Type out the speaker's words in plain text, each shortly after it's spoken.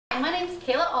my name is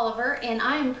Kayla Oliver, and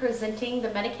I am presenting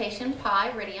the medication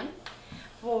Pyridium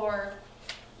for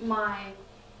my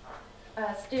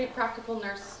student practical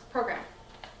nurse program.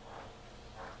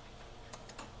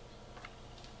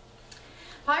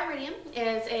 Pyridium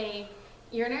is a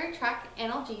urinary tract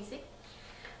analgesic,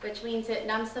 which means it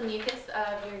numbs the mucus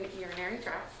of your urinary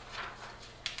tract.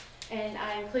 And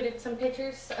I included some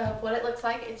pictures of what it looks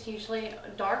like. It's usually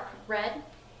dark red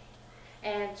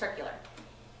and circular.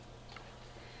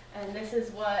 And this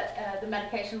is what the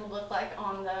medication will look like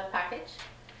on the package.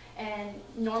 And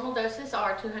normal doses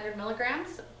are 200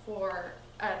 milligrams for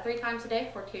 3 times a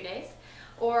day for 2 days,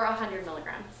 or 100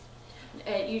 milligrams.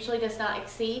 It usually does not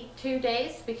exceed 2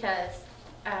 days because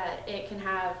it can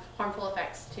have harmful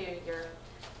effects to your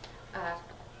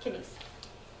kidneys.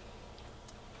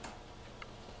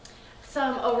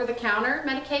 Some over-the-counter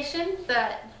medication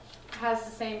that has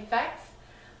the same effects,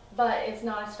 but it's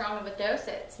not as strong of a dose.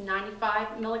 It's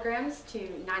 95 milligrams to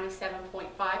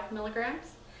 97.5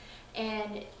 milligrams.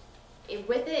 And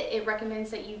with it, it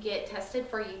recommends that you get tested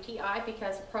for UTI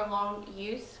because prolonged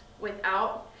use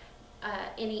without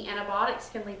any antibiotics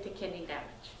can lead to kidney damage.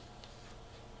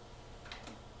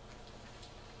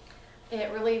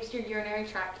 It relieves your urinary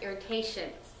tract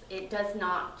irritations. It does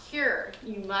not cure.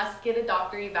 You must get a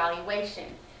doctor evaluation.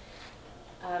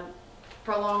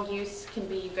 Prolonged use can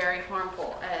be very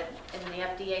harmful. In the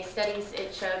FDA studies,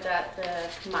 it showed that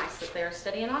the mice that they were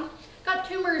studying on got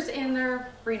tumors in their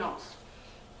renals.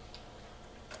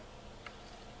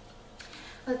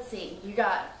 Let's see, you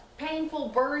got painful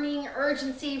burning,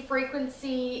 urgency,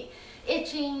 frequency,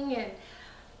 itching, and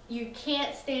you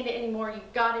can't stand it anymore.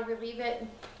 You've got to relieve it.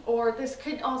 Or this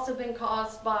could also been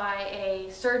caused by a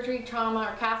surgery,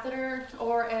 trauma, or catheter,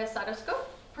 or a cystoscope,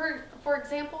 for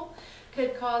example,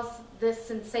 could cause this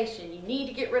sensation. You need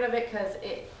to get rid of it because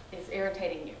it is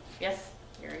irritating you. Yes,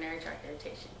 urinary tract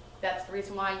irritation. That's the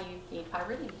reason why you need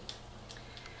Pyridium.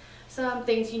 Some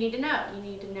things you need to know. You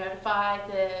need to notify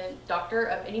the doctor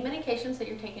of any medications that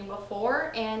you're taking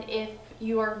before, and if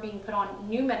you are being put on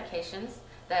new medications,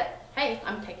 that, hey,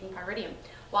 I'm taking Pyridium.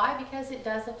 Why? Because it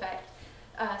does affect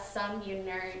some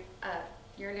urinary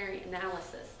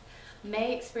analysis.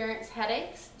 May experience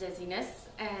headaches, dizziness,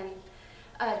 and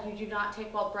you do not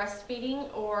take while breastfeeding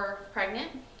or pregnant.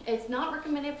 It's not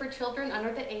recommended for children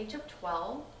under the age of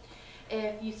 12.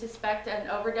 If you suspect an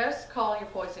overdose, call your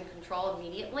poison control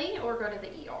immediately or go to the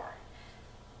ER.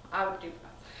 I would do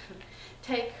both.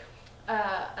 Take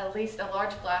at least a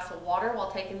large glass of water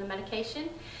while taking the medication,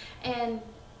 and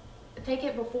take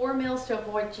it before meals to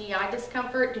avoid GI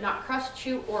discomfort. Do not crush,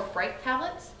 chew, or break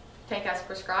tablets. Take as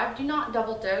prescribed. Do not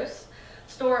double dose.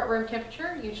 Store at room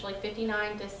temperature, usually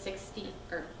 59 to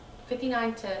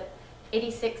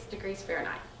 86 degrees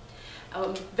Fahrenheit.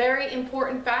 Very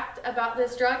important fact about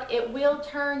this drug, it will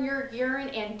turn your urine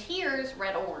and tears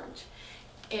red-orange.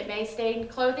 It may stain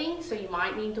clothing, so you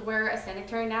might need to wear a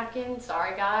sanitary napkin.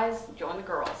 Sorry guys, join the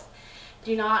girls.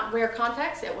 Do not wear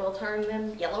contacts, it will turn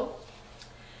them yellow.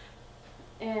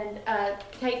 And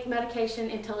take medication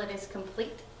until it is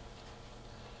complete.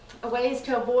 Ways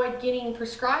to avoid getting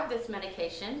prescribed this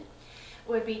medication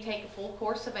would be take a full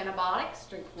course of antibiotics,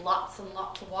 drink lots and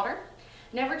lots of water.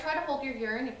 Never try to hold your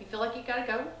urine. If you feel like you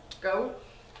gotta go.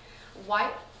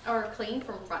 Wipe or clean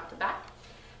from front to back.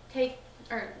 Take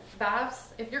baths.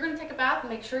 If you're gonna take a bath,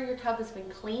 make sure your tub has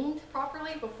been cleaned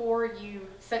properly before you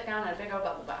sit down in a big old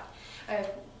bubble bath. If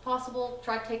possible,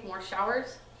 try to take more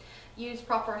showers. Use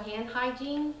proper hand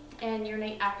hygiene and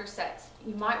urinate after sex.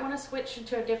 You might want to switch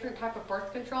to a different type of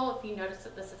birth control if you notice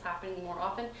that this is happening more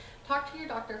often. Talk to your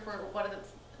doctor for what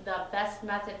is the best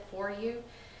method for you.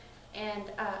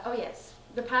 And oh yes,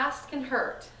 the past can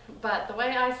hurt, but the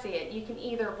way I see it, you can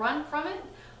either run from it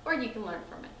or you can learn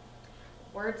from it.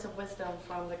 Words of wisdom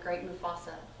from the great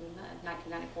Mufasa from the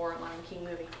 1994 Lion King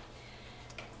movie.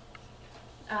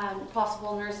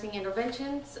 Possible nursing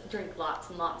interventions, drink lots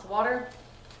and lots of water.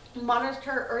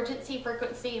 Monitor urgency,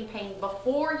 frequency, and pain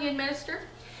before you administer.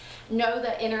 Know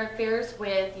that interferes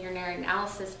with urinary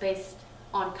analysis based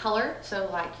on color, so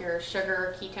like your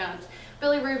sugar, ketones,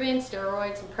 bilirubin,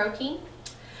 steroids, and protein.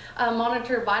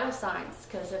 Monitor vital signs,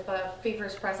 because if a fever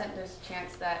is present, there's a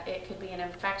chance that it could be an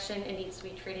infection. It needs to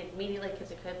be treated immediately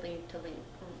because it could lead to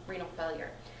renal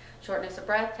failure. Shortness of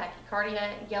breath,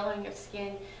 tachycardia, yellowing of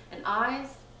skin and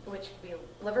eyes, which could be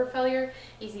liver failure,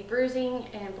 easy bruising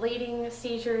and bleeding,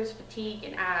 seizures, fatigue,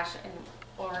 and ash,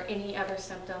 or any other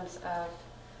symptoms of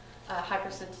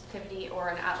hypersensitivity or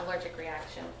an allergic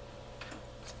reaction.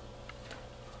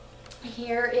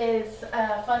 Here is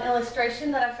a fun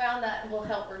illustration that I found that will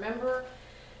help remember.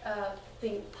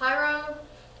 Think pyro,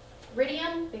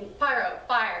 Pyridium, think pyro,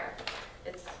 fire.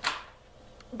 It's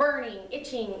burning,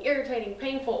 itching, irritating,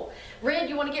 painful. Red,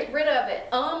 you want to get rid of it.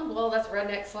 Well, that's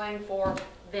redneck slang for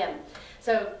them.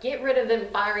 So get rid of them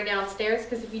fiery downstairs,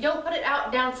 because if you don't put it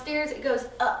out downstairs, it goes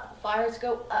up. Fires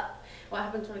go up. What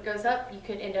happens when it goes up? You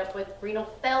could end up with renal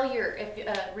failure if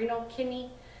renal kidney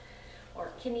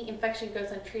or kidney infection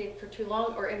goes untreated for too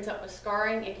long or ends up with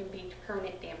scarring. It can be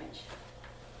permanent damage.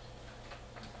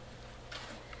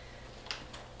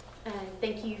 And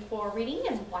thank you for reading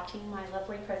and watching my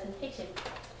lovely presentation.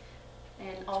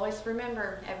 And always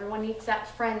remember, everyone needs that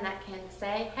friend that can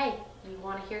say, hey, you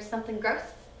want to hear something gross?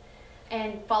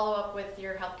 And follow up with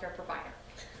your healthcare provider.